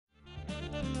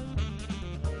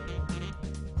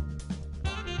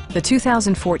The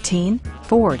 2014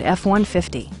 Ford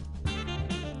F-150.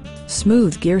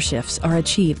 Smooth gear shifts are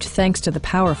achieved thanks to the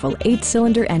powerful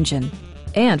 8-cylinder engine.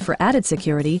 And for added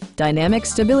security, dynamic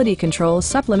stability control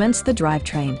supplements the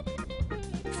drivetrain.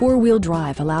 Four-wheel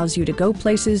drive allows you to go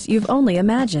places you've only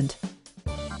imagined.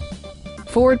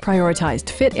 Ford prioritized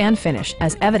fit and finish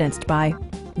as evidenced by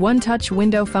one-touch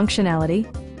window functionality,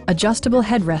 adjustable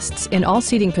headrests in all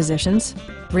seating positions,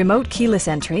 remote keyless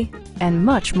entry, and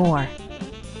much more.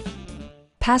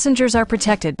 Passengers are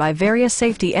protected by various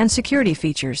safety and security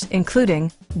features,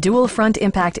 including dual front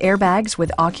impact airbags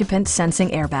with occupant sensing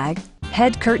airbag,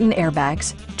 head curtain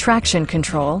airbags, traction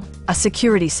control, a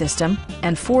security system,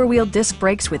 and four-wheel disc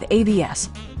brakes with ABS.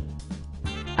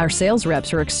 Our sales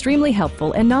reps are extremely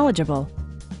helpful and knowledgeable.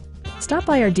 Stop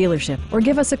by our dealership or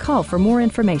give us a call for more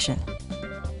information.